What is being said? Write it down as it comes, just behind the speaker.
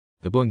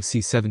The Boeing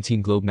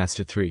C-17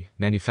 Globemaster III,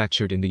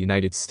 manufactured in the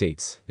United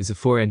States, is a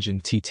four-engine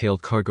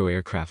T-tailed cargo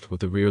aircraft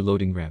with a rear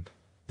loading ramp.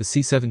 The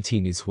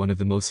C-17 is one of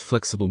the most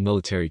flexible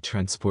military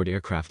transport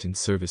aircraft in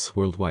service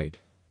worldwide.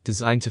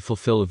 Designed to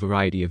fulfill a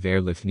variety of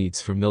airlift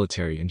needs for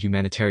military and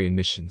humanitarian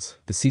missions,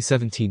 the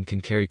C-17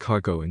 can carry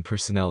cargo and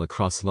personnel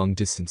across long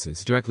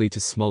distances directly to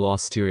small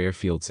austere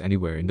airfields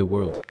anywhere in the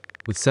world.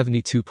 With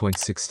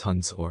 72.6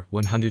 tons or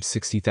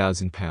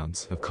 160,000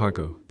 pounds of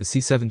cargo, the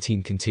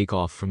C-17 can take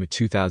off from a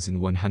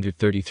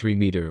 2,133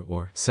 meter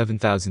or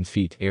 7,000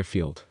 feet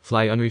airfield,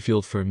 fly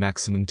unrefueled for a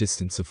maximum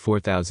distance of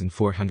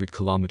 4,400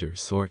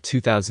 kilometers or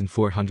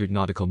 2,400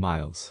 nautical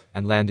miles,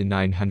 and land in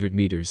 900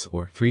 meters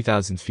or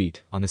 3,000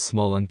 feet on a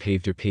small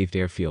unpaved or paved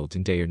airfield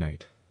in day or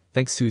night.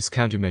 Thanks to its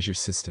countermeasure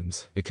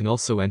systems, it can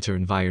also enter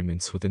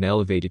environments with an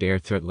elevated air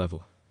threat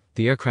level.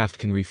 The aircraft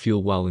can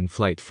refuel while in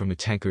flight from a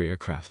tanker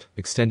aircraft,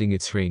 extending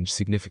its range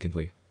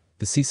significantly.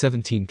 The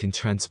C-17 can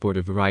transport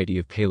a variety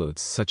of payloads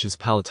such as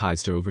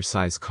palletized or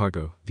oversized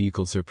cargo,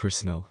 vehicles or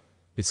personnel.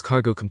 Its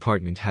cargo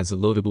compartment has a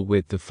loadable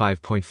width of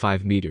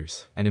 5.5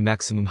 meters and a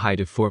maximum height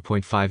of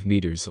 4.5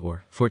 meters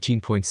or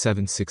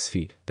 14.76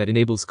 feet that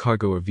enables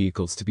cargo or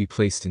vehicles to be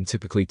placed in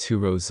typically two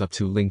rows up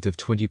to a length of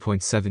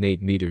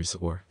 20.78 meters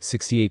or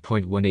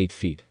 68.18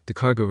 feet. The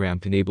cargo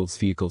ramp enables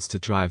vehicles to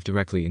drive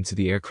directly into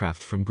the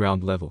aircraft from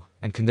ground level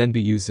and can then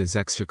be used as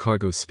extra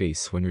cargo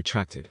space when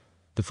retracted.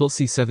 The full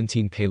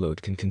C-17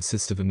 payload can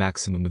consist of a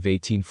maximum of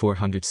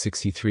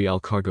 18,463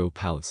 all-cargo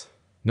pallets.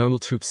 Normal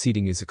troop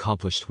seating is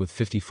accomplished with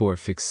 54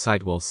 fixed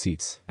sidewall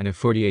seats and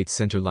 48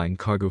 centerline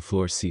cargo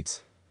floor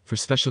seats. For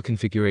special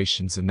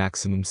configurations, a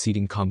maximum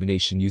seating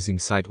combination using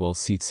sidewall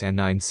seats and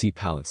 9 seat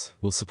pallets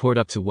will support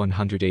up to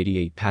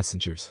 188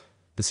 passengers.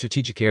 The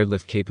strategic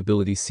airlift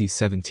capability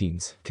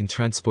C-17s can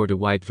transport a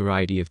wide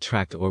variety of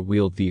tracked or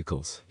wheeled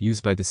vehicles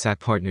used by the SAC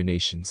partner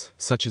nations,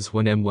 such as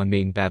 1M1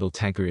 main battle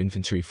tanker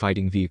infantry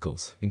fighting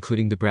vehicles,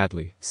 including the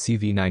Bradley,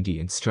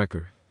 CV-90 and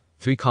Stryker.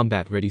 3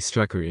 combat-ready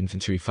Stryker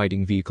infantry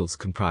fighting vehicles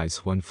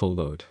comprise one full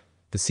load.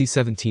 The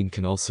C-17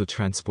 can also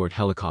transport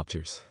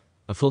helicopters.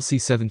 A full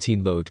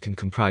C-17 load can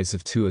comprise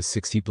of 2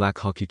 A-60 Black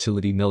Hawk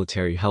utility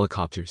military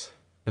helicopters.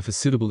 If a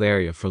suitable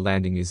area for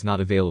landing is not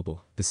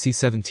available, the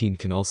C-17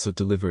 can also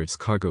deliver its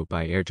cargo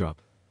by airdrop.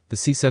 The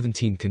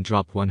C-17 can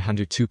drop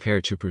 102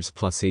 paratroopers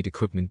plus 8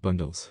 equipment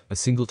bundles, a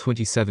single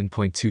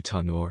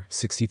 27.2-ton or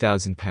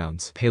 60,000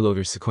 pounds payload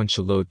or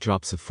sequential load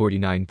drops of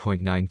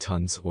 49.9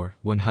 tons or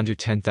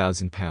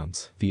 110,000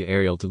 pounds via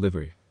aerial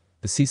delivery.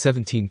 The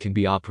C-17 can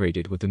be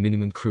operated with a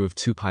minimum crew of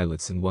 2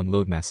 pilots and 1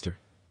 loadmaster.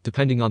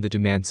 Depending on the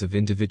demands of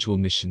individual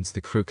missions, the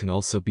crew can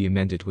also be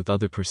amended with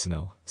other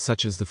personnel,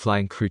 such as the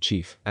Flying Crew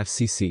Chief,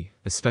 FCC,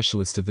 a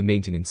specialist of the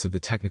maintenance of the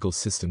technical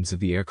systems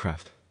of the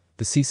aircraft.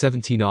 The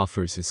C-17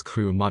 offers its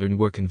crew a modern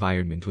work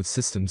environment with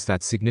systems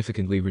that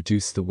significantly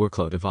reduce the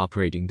workload of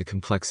operating the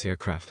complex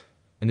aircraft.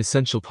 An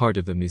essential part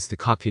of them is the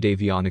cockpit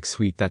avionics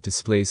suite that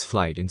displays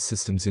flight and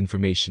systems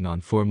information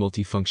on 4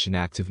 multifunction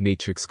active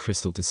matrix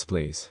crystal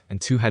displays and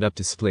 2 head-up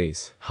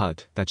displays,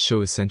 HUD, that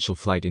show essential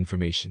flight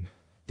information.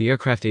 The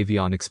aircraft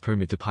avionics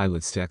permit the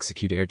pilots to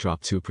execute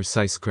airdrop to a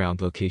precise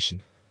ground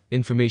location.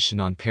 Information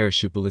on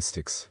parachute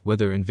ballistics,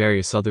 weather and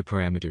various other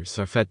parameters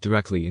are fed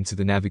directly into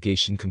the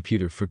navigation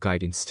computer for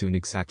guidance to an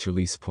exact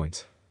release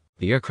point.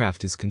 The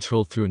aircraft is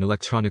controlled through an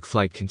electronic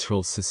flight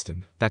control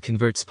system that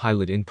converts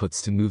pilot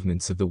inputs to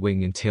movements of the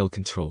wing and tail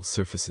control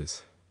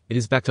surfaces. It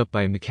is backed up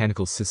by a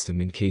mechanical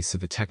system in case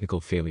of a technical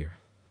failure.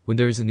 When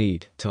there is a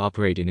need to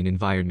operate in an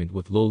environment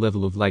with low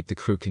level of light, the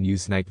crew can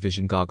use night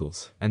vision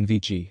goggles,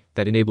 NVG,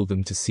 that enable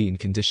them to see in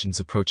conditions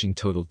approaching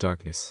total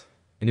darkness.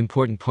 An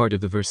important part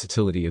of the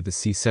versatility of the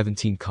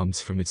C-17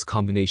 comes from its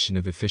combination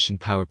of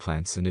efficient power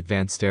plants and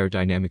advanced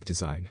aerodynamic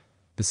design.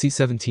 The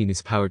C-17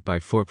 is powered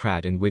by 4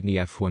 Pratt & Whitney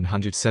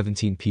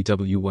F117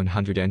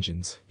 PW100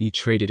 engines,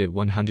 each rated at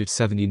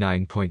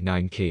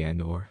 179.9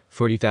 kN or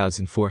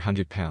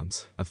 40,400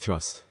 pounds of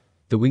thrust.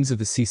 The wings of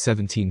the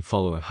C-17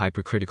 follow a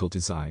hypercritical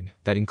design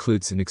that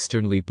includes an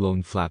externally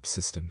blown flap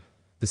system.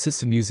 The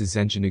system uses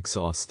engine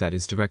exhaust that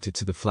is directed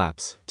to the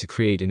flaps to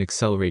create an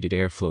accelerated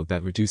airflow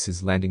that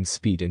reduces landing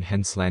speed and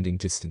hence landing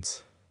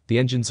distance. The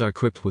engines are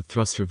equipped with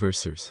thrust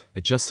reversers,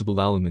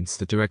 adjustable elements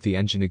that direct the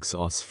engine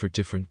exhaust for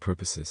different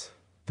purposes.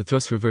 The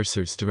thrust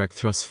reversers direct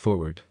thrust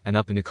forward and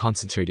up in a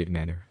concentrated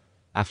manner.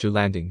 After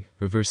landing,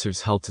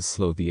 reversers help to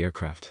slow the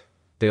aircraft.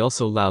 They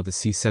also allow the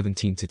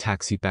C-17 to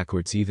taxi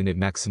backwards even at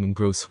maximum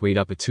gross weight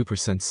up a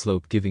 2%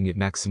 slope, giving it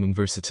maximum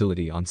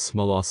versatility on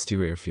small austere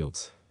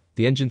airfields.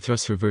 The engine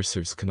thrust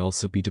reversers can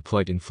also be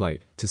deployed in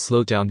flight to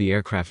slow down the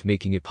aircraft,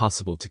 making it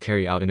possible to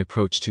carry out an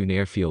approach to an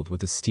airfield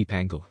with a steep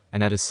angle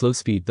and at a slow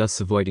speed, thus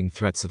avoiding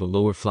threats of a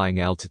lower flying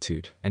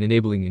altitude and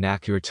enabling an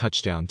accurate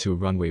touchdown to a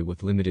runway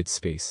with limited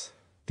space.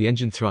 The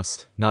engine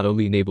thrust not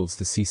only enables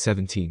the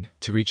C-17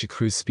 to reach a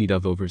cruise speed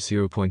of over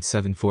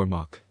 0.74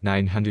 Mach,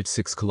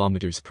 906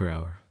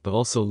 km/h, but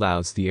also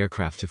allows the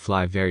aircraft to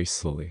fly very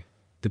slowly.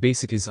 The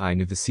basic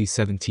design of the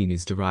C-17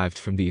 is derived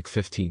from the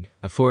C-15,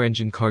 a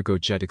four-engine cargo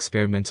jet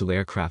experimental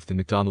aircraft the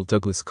McDonnell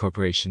Douglas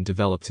Corporation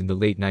developed in the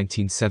late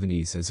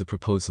 1970s as a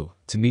proposal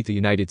to meet the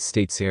United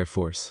States Air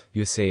Force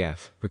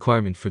 (USAF)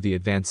 requirement for the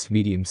Advanced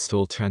Medium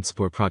STOL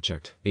Transport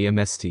Project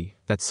 (AMST)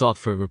 that sought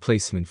for a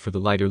replacement for the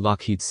lighter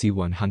Lockheed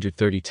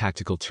C-130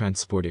 tactical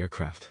transport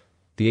aircraft.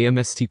 The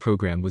AMST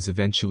program was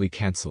eventually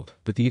cancelled,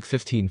 but the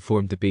C-15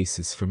 formed the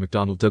basis for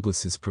McDonnell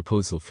Douglas's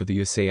proposal for the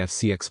USAF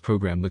CX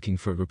program looking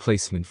for a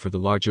replacement for the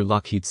larger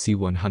Lockheed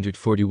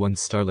C-141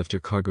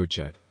 Starlifter cargo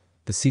jet.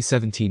 The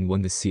C-17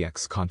 won the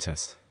CX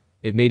contest.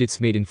 It made its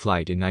maiden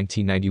flight in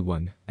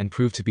 1991 and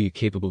proved to be a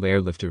capable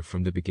airlifter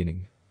from the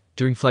beginning.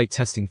 During flight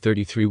testing,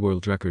 33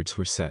 world records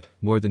were set,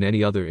 more than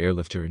any other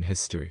airlifter in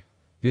history.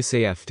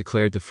 USAF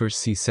declared the first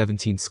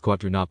C-17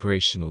 squadron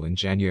operational in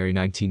January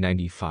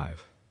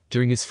 1995.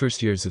 During its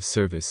first years of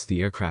service,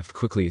 the aircraft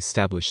quickly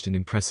established an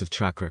impressive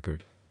track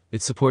record.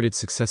 It supported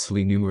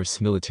successfully numerous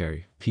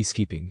military,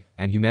 peacekeeping,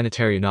 and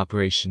humanitarian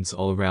operations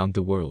all around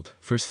the world,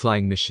 first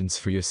flying missions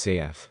for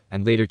USAF,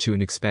 and later to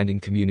an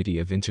expanding community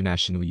of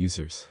international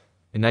users.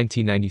 In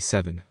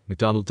 1997,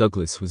 McDonnell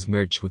Douglas was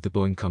merged with the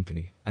Boeing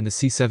company, and the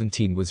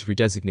C-17 was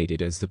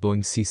redesignated as the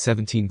Boeing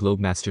C-17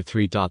 Globemaster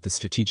III. The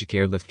strategic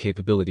airlift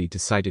capability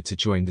decided to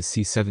join the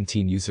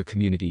C-17 user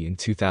community in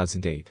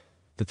 2008.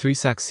 The three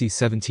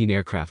C-17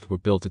 aircraft were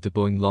built at the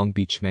Boeing Long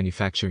Beach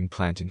manufacturing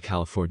plant in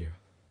California.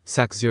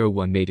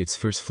 C-01 made its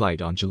first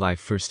flight on July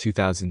 1,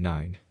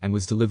 2009, and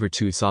was delivered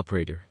to its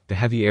operator, the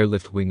Heavy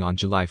Airlift Wing, on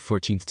July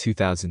 14,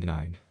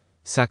 2009.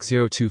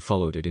 C-02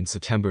 followed it in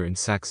September and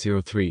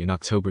C-03 in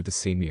October the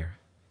same year.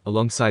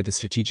 Alongside the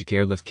strategic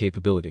airlift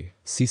capability,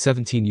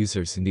 C-17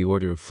 users in the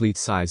order of fleet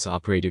size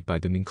operated by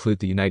them include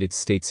the United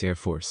States Air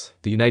Force,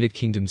 the United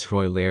Kingdom's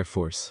Royal Air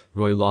Force,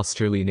 Royal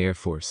Australian Air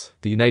Force,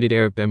 the United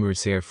Arab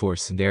Emirates Air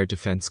Force and Air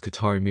Defense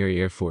Qatar Emiri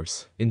Air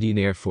Force, Indian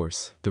Air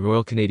Force, the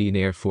Royal Canadian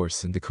Air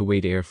Force and the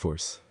Kuwait Air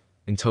Force.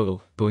 In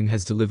total, Boeing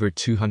has delivered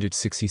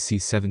 260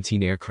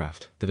 C-17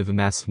 aircraft that have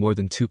amassed more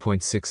than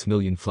 2.6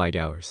 million flight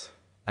hours.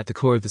 At the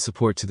core of the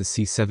support to the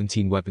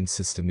C-17 weapons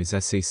system is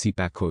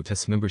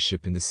SAC-S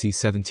membership in the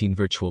C-17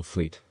 virtual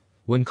fleet.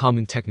 One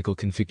common technical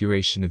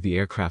configuration of the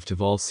aircraft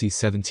of all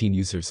C-17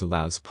 users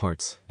allows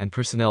parts and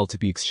personnel to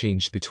be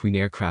exchanged between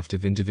aircraft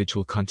of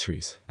individual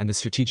countries, and the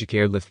strategic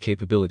airlift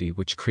capability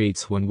which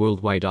creates one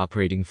worldwide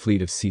operating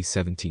fleet of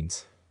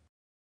C-17s.